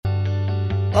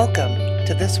Welcome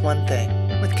to This One Thing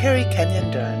with Carrie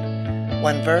Kenyon Dern.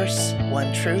 One verse,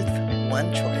 one truth,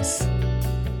 one choice.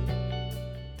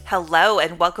 Hello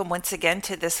and welcome once again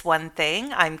to This One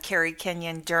Thing. I'm Carrie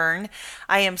Kenyon Dern.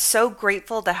 I am so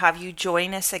grateful to have you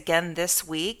join us again this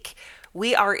week.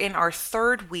 We are in our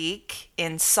third week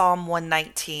in Psalm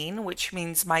 119, which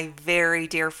means my very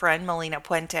dear friend Melina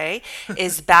Puente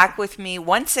is back with me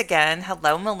once again.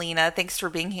 Hello, Melina. Thanks for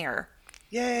being here.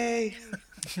 Yay!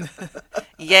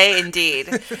 Yay,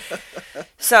 indeed.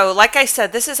 So, like I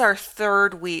said, this is our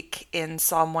third week in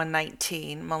Psalm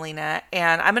 119, Melina,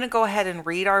 and I'm going to go ahead and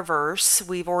read our verse.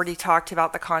 We've already talked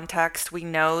about the context. We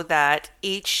know that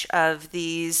each of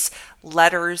these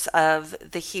letters of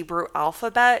the Hebrew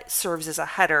alphabet serves as a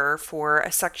header for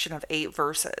a section of 8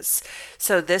 verses.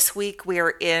 So this week we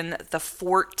are in the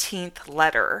 14th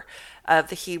letter of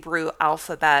the Hebrew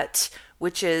alphabet,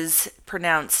 which is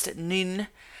pronounced nun.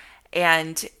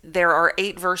 And there are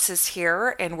 8 verses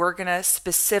here, and we're going to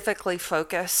specifically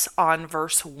focus on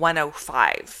verse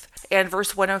 105. And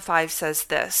verse 105 says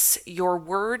this: "Your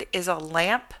word is a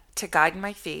lamp to guide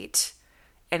my feet,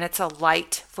 and it's a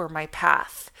light for my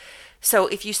path." So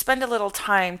if you spend a little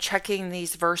time checking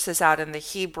these verses out in the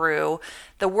Hebrew,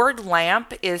 the word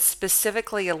lamp is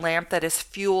specifically a lamp that is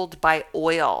fueled by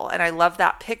oil. And I love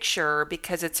that picture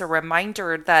because it's a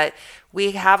reminder that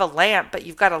we have a lamp, but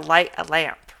you've got to light a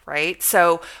lamp, right?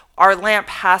 So our lamp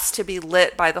has to be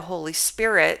lit by the Holy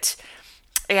Spirit.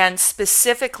 And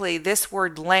specifically, this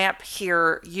word lamp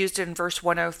here used in verse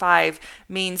 105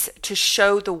 means to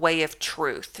show the way of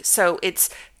truth. So it's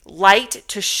light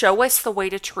to show us the way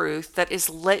to truth that is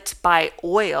lit by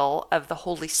oil of the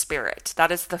Holy Spirit.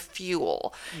 That is the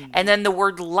fuel. Mm-hmm. And then the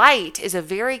word light is a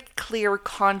very clear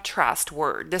contrast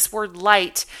word. This word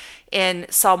light in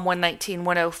Psalm 119,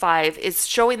 105 is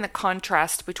showing the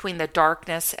contrast between the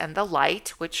darkness and the light,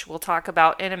 which we'll talk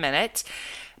about in a minute.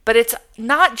 But it's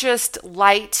not just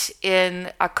light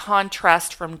in a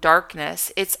contrast from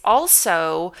darkness. It's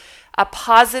also a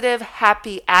positive,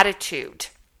 happy attitude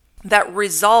that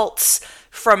results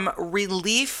from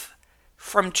relief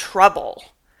from trouble.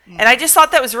 And I just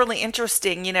thought that was really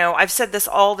interesting. You know, I've said this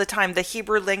all the time. The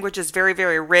Hebrew language is very,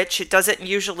 very rich. It doesn't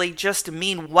usually just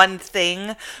mean one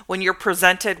thing when you're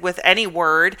presented with any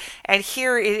word. And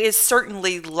here it is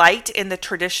certainly light in the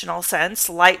traditional sense,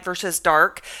 light versus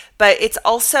dark. But it's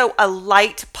also a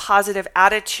light, positive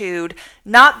attitude,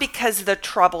 not because the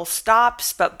trouble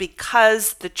stops, but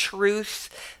because the truth,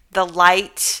 the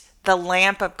light, the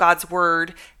lamp of God's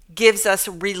word gives us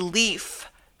relief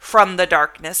from the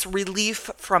darkness, relief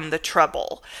from the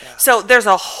trouble. Yeah. So there's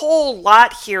a whole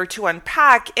lot here to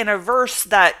unpack in a verse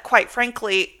that, quite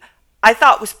frankly, I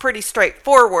thought was pretty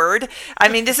straightforward. I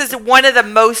mean, this is one of the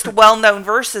most well-known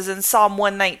verses in Psalm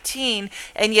 119,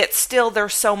 and yet still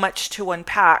there's so much to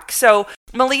unpack. So,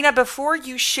 Melina, before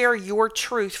you share your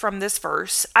truth from this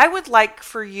verse, I would like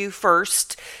for you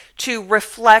first to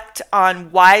reflect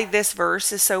on why this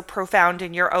verse is so profound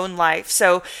in your own life.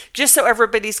 So just so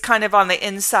everybody's kind of on the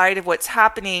inside of what's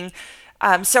happening,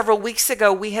 several weeks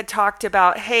ago we had talked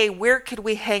about, hey, where could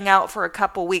we hang out for a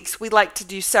couple weeks? We like to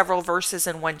do several verses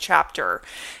in one chapter.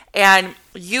 And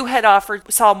you had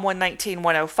offered Psalm 119,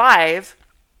 105.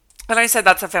 And I said,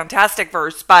 that's a fantastic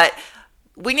verse, but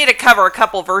we need to cover a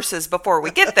couple verses before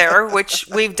we get there, which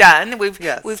we've done.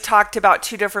 We've talked about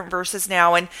 2 different verses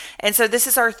now, and so this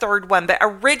is our third one. But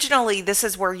originally, this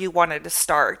is where you wanted to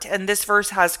start, and this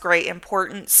verse has great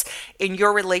importance in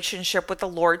your relationship with the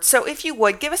Lord. So, if you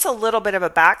would give us a little bit of a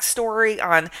backstory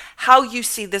on how you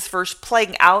see this verse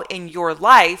playing out in your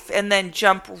life, and then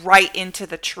jump right into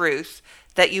the truth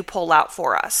that you pull out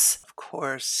for us. Of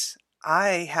course,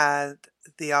 I had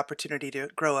the opportunity to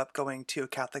grow up going to a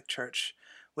Catholic church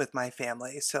with my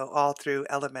family. So all through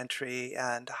elementary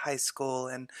and high school,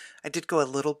 and I did go a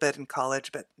little bit in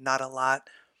college, but not a lot.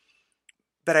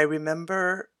 But I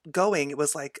remember going, it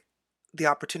was like the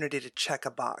opportunity to check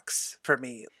a box for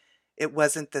me. It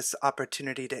wasn't this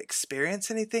opportunity to experience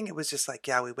anything. It was just like,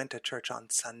 yeah, we went to church on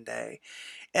Sunday.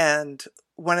 And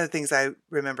one of the things I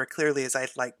remember clearly is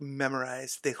I'd like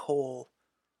memorize the whole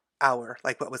hour,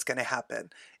 like what was going to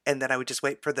happen. And then I would just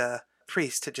wait for the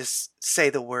priest to just say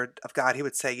the word of God. He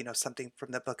would say, you know, something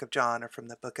from the book of John or from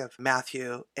the book of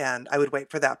Matthew. And I would wait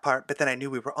for that part, but then I knew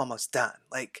we were almost done.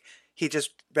 Like he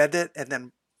just read it and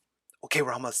then, okay,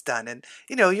 we're almost done. And,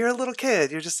 you know, you're a little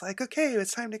kid. You're just like, okay,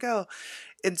 it's time to go.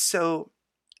 And so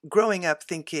growing up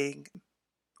thinking,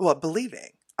 well, believing,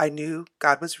 I knew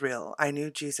God was real. I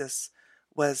knew Jesus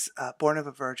was born of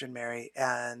a Virgin Mary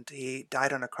and he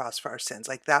died on a cross for our sins.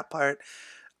 Like that part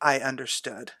I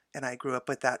understood, and I grew up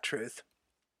with that truth.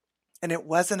 And it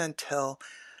wasn't until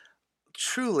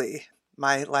truly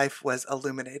my life was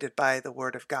illuminated by the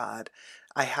Word of God.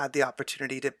 I had the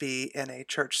opportunity to be in a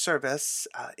church service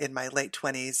in my late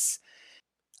 20s.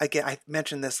 Again, I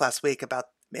mentioned this last week about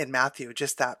in Matthew,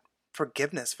 just that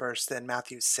forgiveness verse in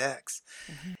Matthew 6.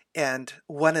 Mm-hmm. And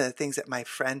one of the things that my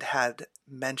friend had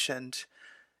mentioned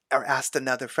or asked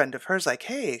another friend of hers, like,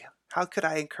 hey, how could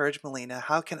I encourage Melina?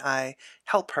 How can I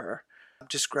help her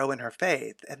just grow in her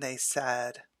faith? And they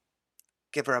said,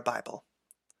 give her a Bible.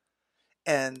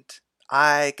 And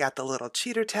I got the little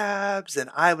cheater tabs and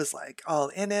I was like all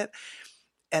in it.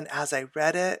 And as I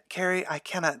read it, Carrie, I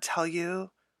cannot tell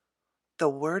you, the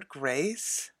word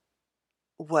grace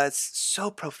was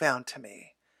so profound to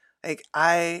me. Like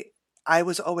I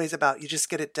was always about, you just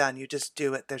get it done. You just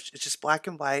do it. It's just black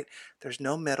and white. There's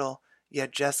no middle. You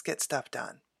just get stuff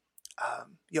done.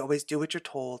 You always do what you're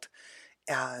told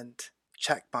and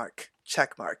check mark,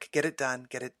 get it done,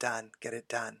 get it done, get it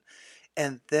done.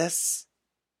 And this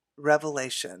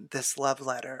revelation, this love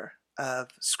letter of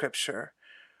scripture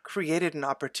created an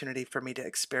opportunity for me to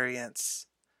experience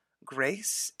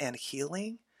grace and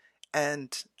healing.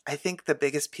 And I think the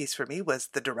biggest piece for me was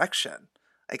the direction.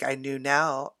 Like I knew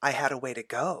now I had a way to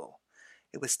go.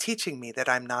 It was teaching me that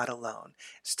I'm not alone.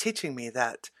 It's teaching me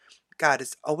that God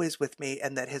is always with me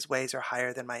and that his ways are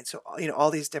higher than mine. So, all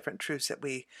these different truths that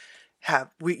we have,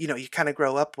 you kind of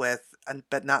grow up with,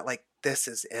 but not like this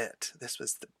is it. This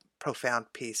was the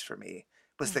profound piece for me,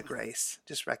 was the grace,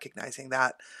 just recognizing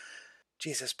that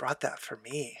Jesus brought that for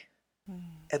me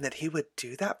and that he would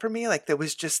do that for me. Like there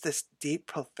was just this deep,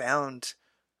 profound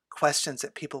questions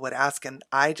that people would ask. And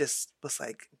I just was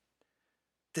like,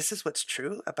 this is what's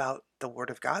true about the Word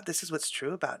of God. This is what's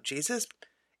true about Jesus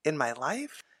in my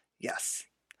life. Yes.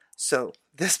 So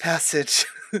this passage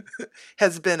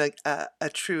has been a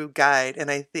true guide.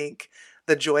 And I think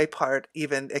the joy part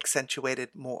even accentuated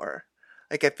more.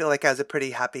 Like I feel like I was a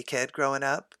pretty happy kid growing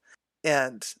up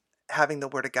and having the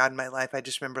Word of God in my life. I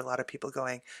just remember a lot of people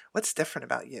going, what's different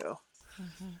about you?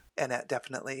 Mm-hmm. And that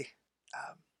definitely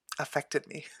affected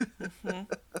me. Mm-hmm.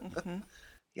 Mm-hmm.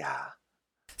 Yeah.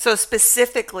 So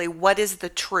specifically, what is the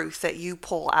truth that you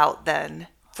pull out then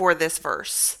for this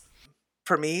verse?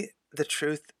 For me, the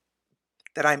truth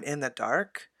that I'm in the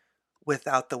dark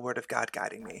without the Word of God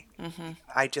guiding me. Mm-hmm.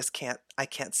 I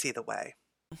can't see the way.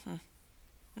 Mm-hmm.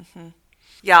 Mm-hmm.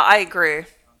 Yeah, I agree.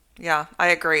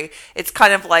 It's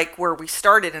kind of like where we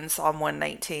started in Psalm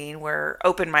 119, where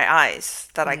open my eyes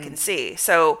that I can see.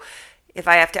 So if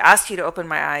I have to ask you to open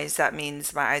my eyes, that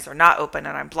means my eyes are not open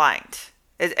and I'm blind.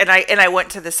 And I went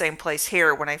to the same place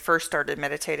here when I first started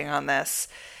meditating on this.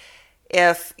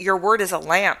 If your word is a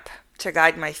lamp to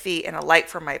guide my feet and a light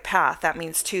for my path, that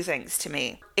means two things to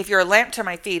me. If you're a lamp to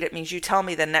my feet, it means you tell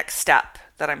me the next step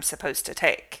that I'm supposed to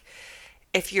take.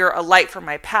 If you're a light for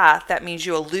my path, that means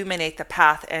you illuminate the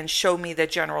path and show me the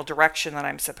general direction that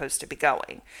I'm supposed to be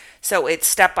going. So it's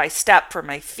step by step for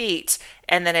my feet,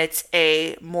 and then it's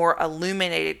a more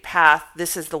illuminated path.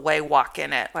 This is the way, walk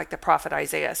in it, like the prophet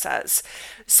Isaiah says.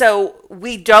 So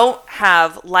we don't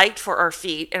have light for our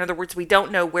feet. In other words, we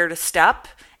don't know where to step,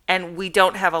 and we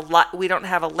don't have a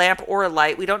lamp or a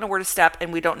light. We don't know where to step,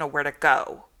 and we don't know where to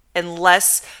go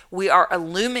unless we are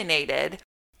illuminated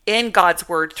in God's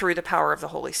word through the power of the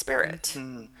Holy Spirit.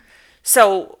 Mm-hmm.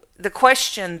 So the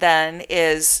question then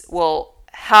is, well,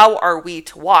 how are we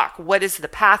to walk? What is the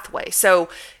pathway? So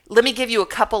let me give you a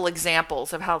couple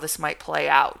examples of how this might play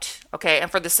out. Okay. And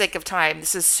for the sake of time,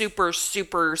 this is super,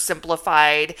 super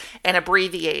simplified and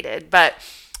abbreviated, but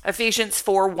Ephesians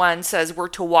 4:1 says we're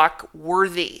to walk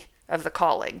worthy of the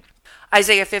calling.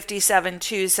 Isaiah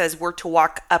 57:2 says we're to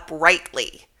walk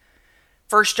uprightly.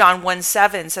 1 John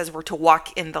 1:7 says we're to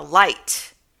walk in the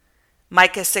light.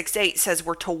 Micah 6:8 says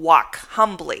we're to walk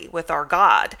humbly with our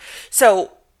God.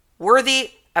 So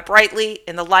worthy, uprightly,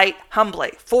 in the light,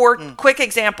 humbly. 4 quick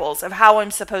examples of how I'm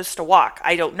supposed to walk.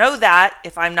 I don't know that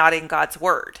if I'm not in God's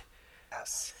word.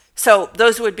 Yes. So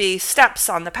those would be steps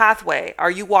on the pathway. Are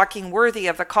you walking worthy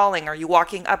of the calling? Are you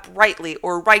walking uprightly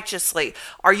or righteously?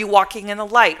 Are you walking in the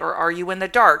light or are you in the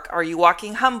dark? Are you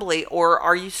walking humbly or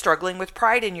are you struggling with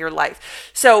pride in your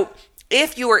life? So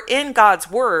if you are in God's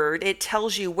word, it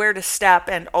tells you where to step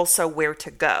and also where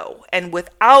to go. And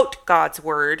without God's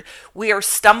word, we are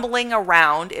stumbling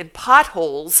around in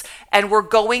potholes and we're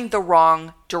going the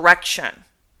wrong direction.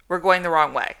 We're going the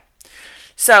wrong way.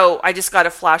 So I just got a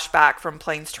flashback from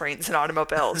Planes, Trains, and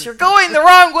Automobiles. You're going the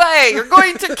wrong way. You're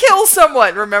going to kill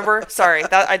someone. Remember? Sorry,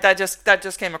 that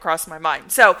just came across my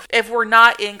mind. So if we're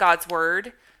not in God's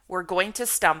word, we're going to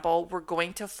stumble, we're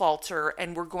going to falter,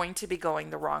 and we're going to be going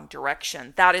the wrong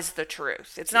direction. That is the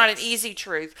truth. It's not an easy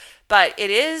truth, but it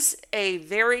is a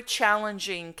very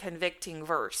challenging, convicting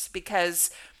verse,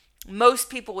 because most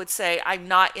people would say, I'm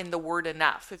not in the word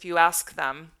enough. If you ask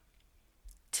them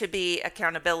to be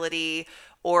accountability,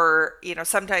 or,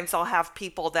 sometimes I'll have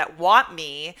people that want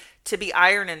me to be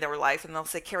iron in their life, and they'll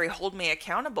say, Carrie, hold me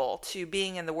accountable to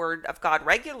being in the word of God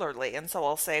regularly. And so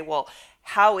I'll say, well,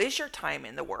 how is your time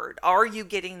in the word? Are you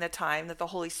getting the time that the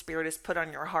Holy Spirit has put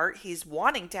on your heart? He's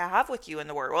wanting to have with you in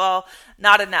the word. Well,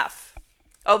 not enough.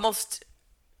 Almost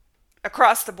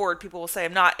across the board, people will say,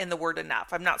 I'm not in the word enough.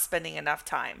 I'm not spending enough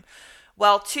time.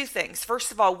 Well, two things.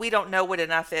 First of all, we don't know what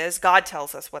enough is. God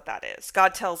tells us what that is.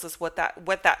 God tells us what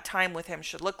that time with him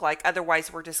should look like.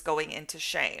 Otherwise, we're just going into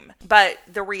shame. But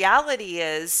the reality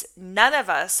is, none of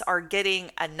us are getting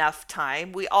enough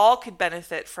time. We all could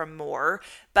benefit from more.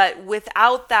 But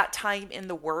without that time in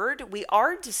the word, we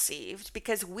are deceived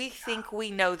because we think we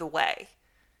know the way.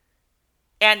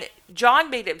 And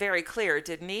John made it very clear,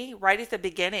 didn't he? Right at the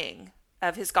beginning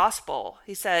of his gospel,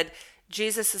 he said,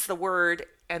 Jesus is the word,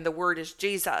 and the word is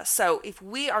Jesus. So if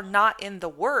we are not in the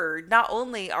word, not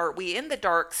only are we in the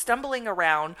dark, stumbling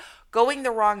around, going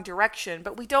the wrong direction,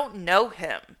 but we don't know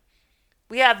him.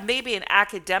 We have maybe an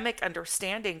academic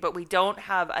understanding, but we don't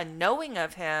have a knowing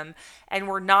of him, and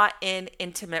we're not in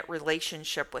intimate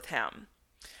relationship with him.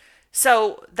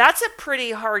 So that's a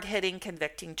pretty hard-hitting,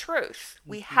 convicting truth.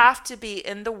 We have to be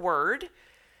in the word.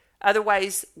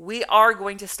 Otherwise, we are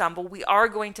going to stumble, we are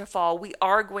going to fall, we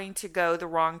are going to go the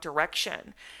wrong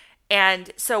direction. And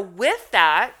so with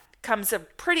that comes a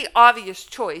pretty obvious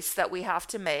choice that we have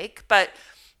to make. But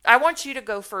I want you to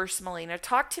go first, Melina.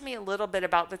 Talk to me a little bit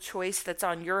about the choice that's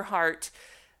on your heart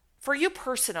for you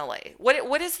personally.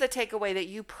 What is the takeaway that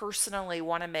you personally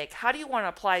want to make? How do you want to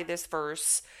apply this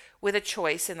verse with a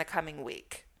choice in the coming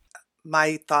week?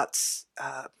 My thoughts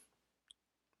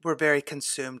were very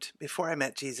consumed before I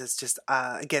met Jesus. Just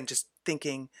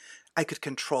thinking I could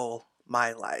control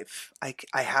my life.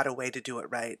 I had a way to do it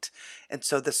right. And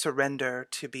so the surrender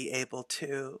to be able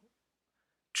to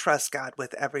trust God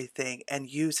with everything and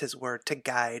use his word to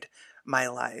guide my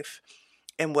life.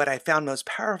 And what I found most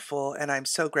powerful, and I'm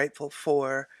so grateful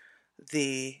for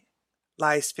the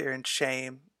lies, fear, and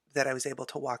shame that I was able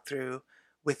to walk through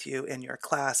with you in your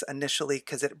class initially,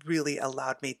 because it really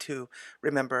allowed me to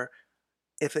remember,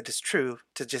 if it is true,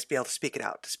 to just be able to speak it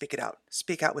out,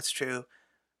 speak out what's true,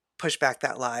 push back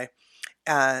that lie.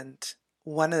 And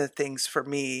one of the things for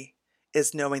me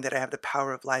is knowing that I have the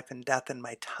power of life and death in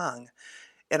my tongue.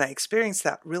 And I experienced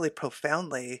that really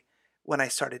profoundly when I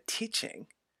started teaching,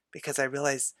 because I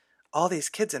realized all these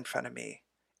kids in front of me,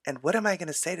 and what am I going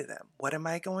to say to them? What am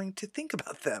I going to think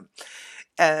about them?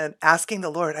 And asking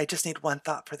the Lord, I just need one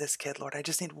thought for this kid, Lord. I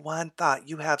just need one thought.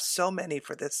 You have so many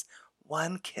for this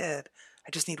one kid.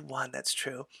 I just need one that's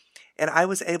true. And I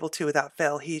was able to, without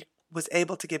fail, he was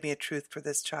able to give me a truth for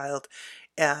this child,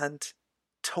 and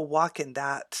to walk in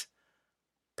that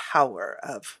power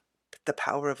of the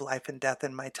power of life and death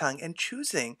in my tongue, and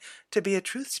choosing to be a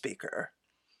truth speaker.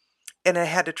 And I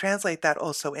had to translate that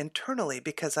also internally,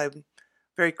 because I'm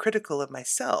very critical of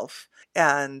myself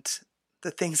and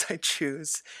the things I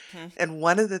choose. And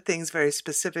one of the things very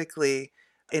specifically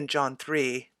in John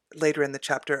 3, later in the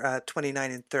chapter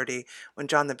 29 and 30, when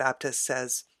John the Baptist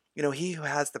says, he who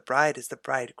has the bride is the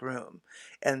bridegroom,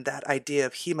 and that idea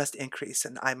of he must increase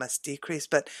and I must decrease.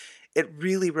 But it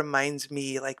really reminds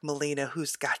me, like, Melina,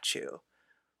 who's got you?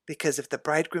 Because if the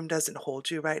bridegroom doesn't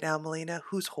hold you right now, Melina,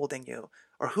 who's holding you?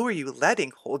 Or who are you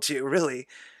letting hold you, really?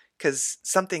 Because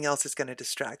something else is going to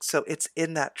distract. So it's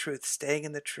in that truth, staying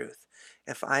in the truth.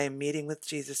 If I am meeting with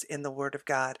Jesus in the Word of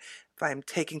God, if I'm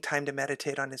taking time to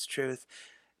meditate on his truth,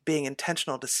 being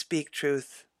intentional to speak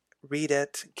truth, read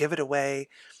it, give it away,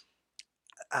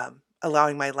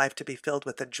 allowing my life to be filled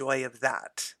with the joy of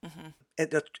that.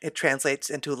 It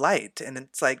translates into light. And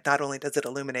it's like, not only does it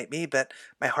illuminate me, but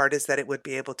my heart is that it would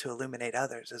be able to illuminate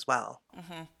others as well.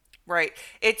 Right.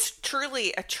 It's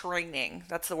truly a training.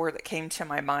 That's the word that came to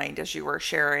my mind as you were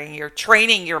sharing. You're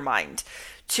training your mind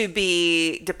to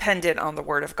be dependent on the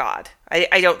word of God.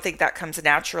 I don't think that comes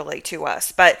naturally to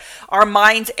us, but our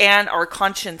minds and our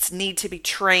conscience need to be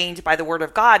trained by the word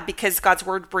of God, because God's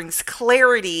word brings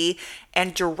clarity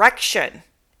and direction.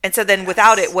 And so then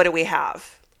without it, what do we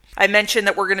have? I mentioned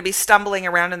that we're going to be stumbling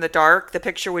around in the dark. The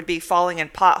picture would be falling in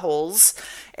potholes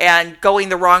and going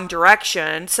the wrong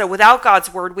direction. So without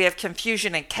God's word, we have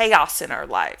confusion and chaos in our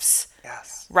lives.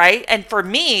 Yes. right? And for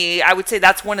me, I would say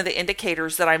that's one of the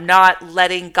indicators that I'm not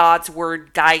letting God's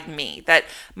word guide me, that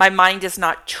my mind is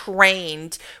not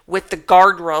trained with the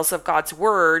guardrails of God's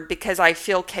word because I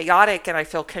feel chaotic and I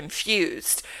feel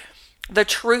confused. The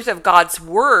truth of God's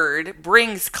word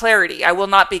brings clarity. I will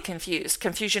not be confused.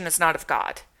 Confusion is not of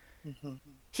God. Mm-hmm.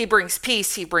 He brings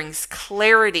peace. He brings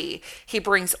clarity. He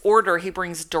brings order. He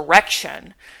brings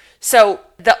direction. So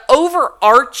the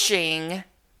overarching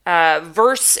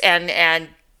verse and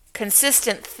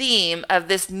consistent theme of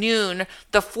this noon,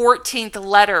 the 14th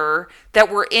letter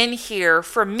that we're in here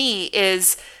for me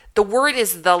is the word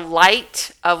is the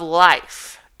light of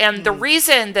life. And the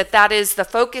reason that that is the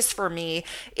focus for me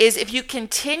is if you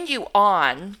continue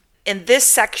on in this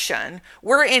section,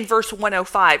 we're in verse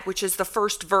 105, which is the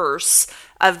first verse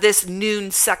of this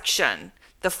noon section,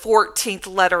 the 14th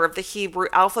letter of the Hebrew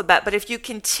alphabet. But if you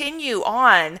continue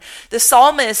on, the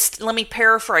psalmist, let me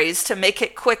paraphrase to make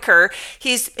it quicker,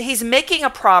 he's making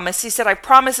a promise. He said, I've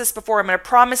promised this before, I'm going to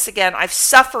promise again. I've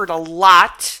suffered a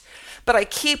lot, but I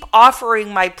keep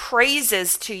offering my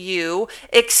praises to you.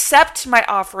 Accept my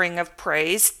offering of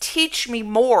praise. Teach me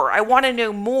more. I want to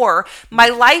know more. My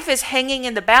life is hanging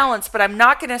in the balance, but I'm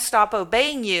not going to stop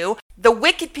obeying you. The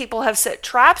wicked people have set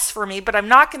traps for me, but I'm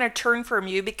not going to turn from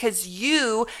you because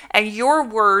you and your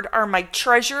word are my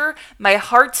treasure, my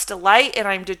heart's delight, and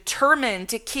I'm determined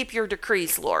to keep your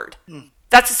decrees, Lord.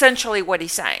 That's essentially what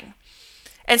he's saying.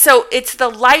 And so it's the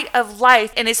light of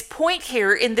life. And his point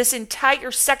here in this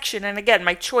entire section, and again,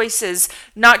 my choice is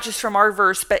not just from our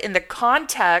verse, but in the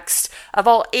context of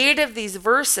all 8 of these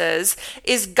verses,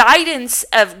 is guidance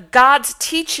of God's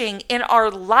teaching in our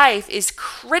life is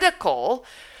critical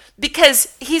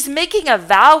because he's making a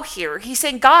vow here. He's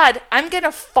saying, God, I'm going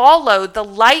to follow the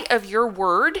light of your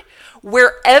word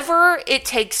wherever it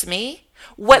takes me.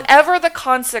 Whatever the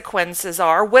consequences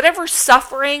are, whatever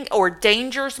suffering or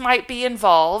dangers might be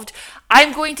involved,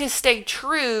 I'm going to stay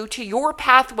true to your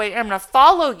pathway. I'm going to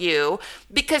follow you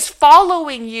because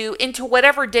following you into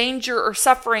whatever danger or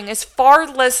suffering is far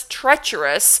less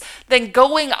treacherous than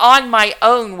going on my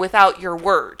own without your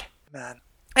word. Man.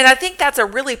 And I think that's a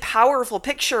really powerful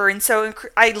picture. And so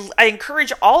I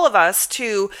encourage all of us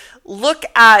to look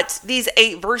at these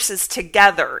 8 verses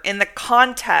together in the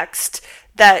context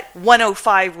that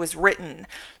 105 was written,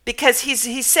 because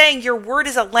he's saying your word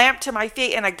is a lamp to my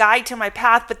feet and a guide to my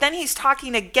path. But then he's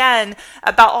talking again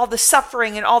about all the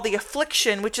suffering and all the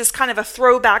affliction, which is kind of a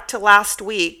throwback to last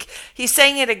week. He's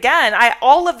saying it again.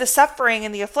 All of the suffering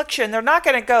and the affliction, they're not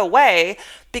going to go away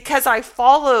because I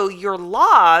follow your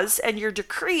laws and your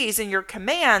decrees and your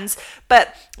commands.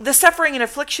 But the suffering and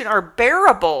affliction are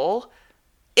bearable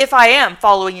if I am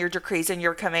following your decrees and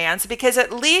your commands, because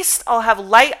at least I'll have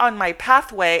light on my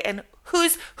pathway. And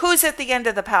who's at the end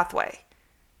of the pathway?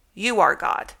 You are,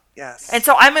 God. Yes. And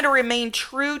so I'm going to remain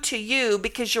true to you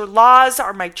because your laws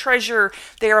are my treasure.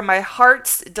 They are my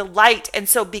heart's delight. And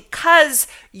so because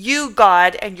you,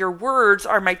 God, and your words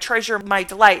are my treasure, my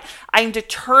delight, I'm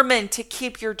determined to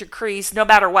keep your decrees no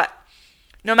matter what.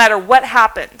 No matter what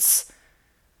happens.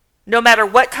 No matter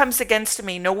what comes against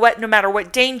me, no matter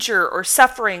what danger or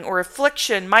suffering or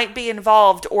affliction might be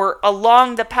involved or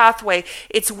along the pathway,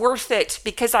 it's worth it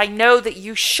because I know that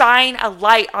you shine a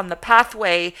light on the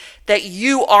pathway that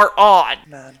you are on.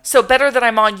 Amen. So better that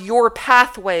I'm on your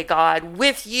pathway, God,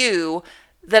 with you,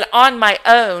 than on my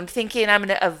own, thinking I'm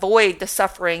going to avoid the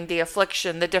suffering, the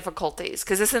affliction, the difficulties.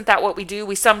 Because isn't that what we do?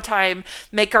 We sometimes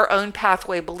make our own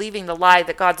pathway believing the lie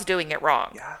that God's doing it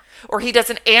wrong. Yeah. Or he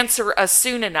doesn't answer us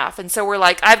soon enough. And so we're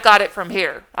like, I've got it from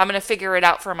here. I'm going to figure it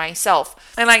out for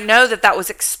myself. And I know that that was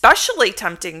especially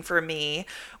tempting for me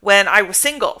when I was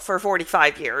single for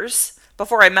 45 years.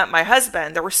 Before I met my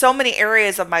husband, there were so many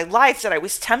areas of my life that I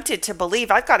was tempted to believe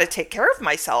I've got to take care of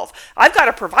myself. I've got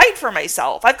to provide for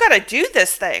myself. I've got to do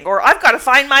this thing, or I've got to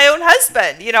find my own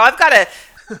husband. I've got to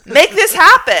make this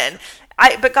happen.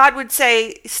 But God would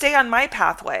say, stay on my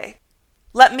pathway.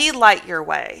 Let me light your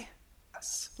way.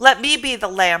 Let me be the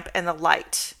lamp and the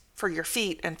light for your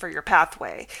feet and for your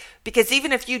pathway. Because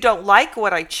even if you don't like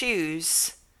what I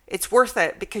choose, it's worth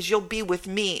it because you'll be with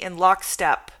me in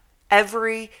lockstep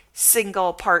every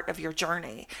single part of your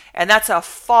journey. And that's a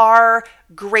far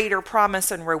greater promise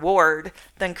and reward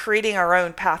than creating our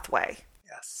own pathway.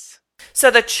 Yes. So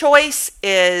the choice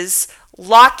is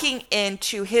locking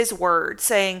into his word,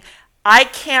 saying, I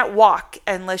can't walk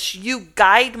unless you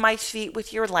guide my feet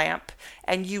with your lamp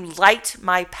and you light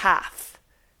my path.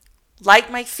 Light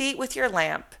my feet with your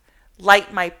lamp,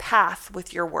 light my path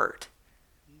with your word.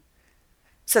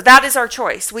 So that is our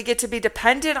choice. We get to be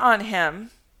dependent on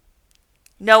him,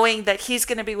 knowing that he's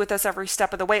going to be with us every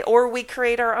step of the way, or we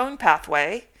create our own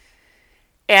pathway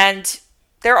And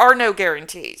there are no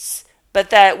guarantees, but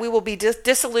that we will be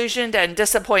disillusioned and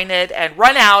disappointed and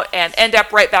run out and end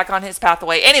up right back on his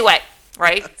pathway anyway,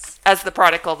 right? Yes. As the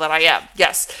prodigal that I am.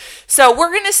 Yes. So we're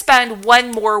going to spend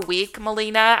one more week,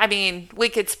 Melina. I mean, we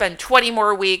could spend 20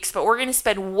 more weeks, but we're going to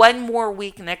spend one more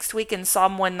week next week in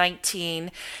Psalm 119.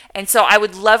 And so I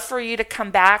would love for you to come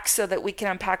back so that we can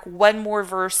unpack one more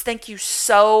verse. Thank you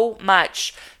so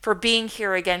much for being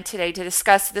here again today to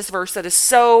discuss this verse that is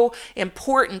so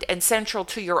important and central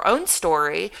to your own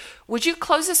story. Would you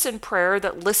close us in prayer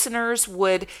that listeners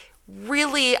would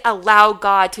really allow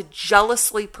God to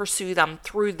jealously pursue them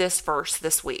through this verse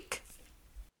this week?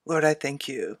 Lord, I thank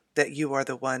you that you are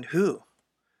the one who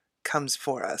comes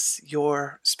for us.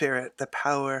 Your Spirit, the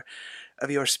power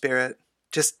of your Spirit,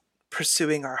 just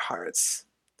pursuing our hearts.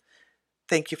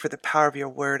 Thank you for the power of your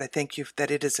word. I thank you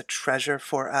that it is a treasure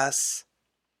for us.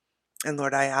 And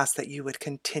Lord, I ask that you would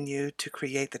continue to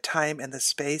create the time and the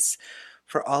space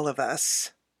for all of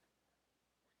us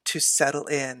to settle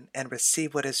in and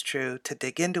receive what is true, to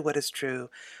dig into what is true,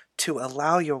 to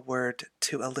allow your word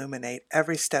to illuminate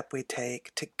every step we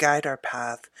take, to guide our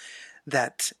path,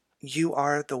 that you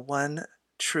are the one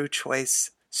true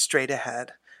choice straight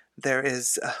ahead. There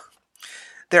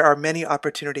are many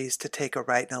opportunities to take a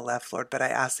right and a left, Lord, but I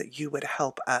ask that you would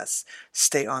help us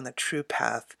stay on the true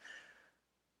path,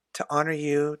 to honor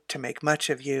you, to make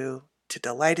much of you, to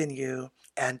delight in you,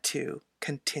 and to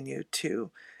continue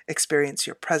to experience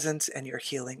your presence and your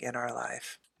healing in our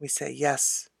life. We say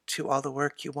yes to all the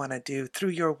work you want to do through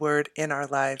your word in our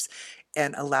lives,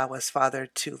 and allow us, Father,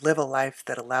 to live a life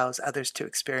that allows others to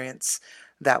experience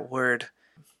that word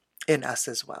in us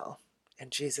as well. In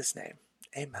Jesus' name,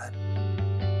 amen.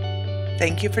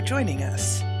 Thank you for joining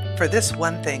us for This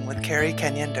One Thing with Carrie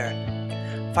Kenyon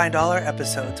Dern. Find all our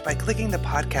episodes by clicking the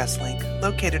podcast link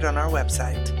located on our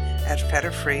website at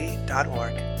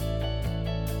fetterfree.org.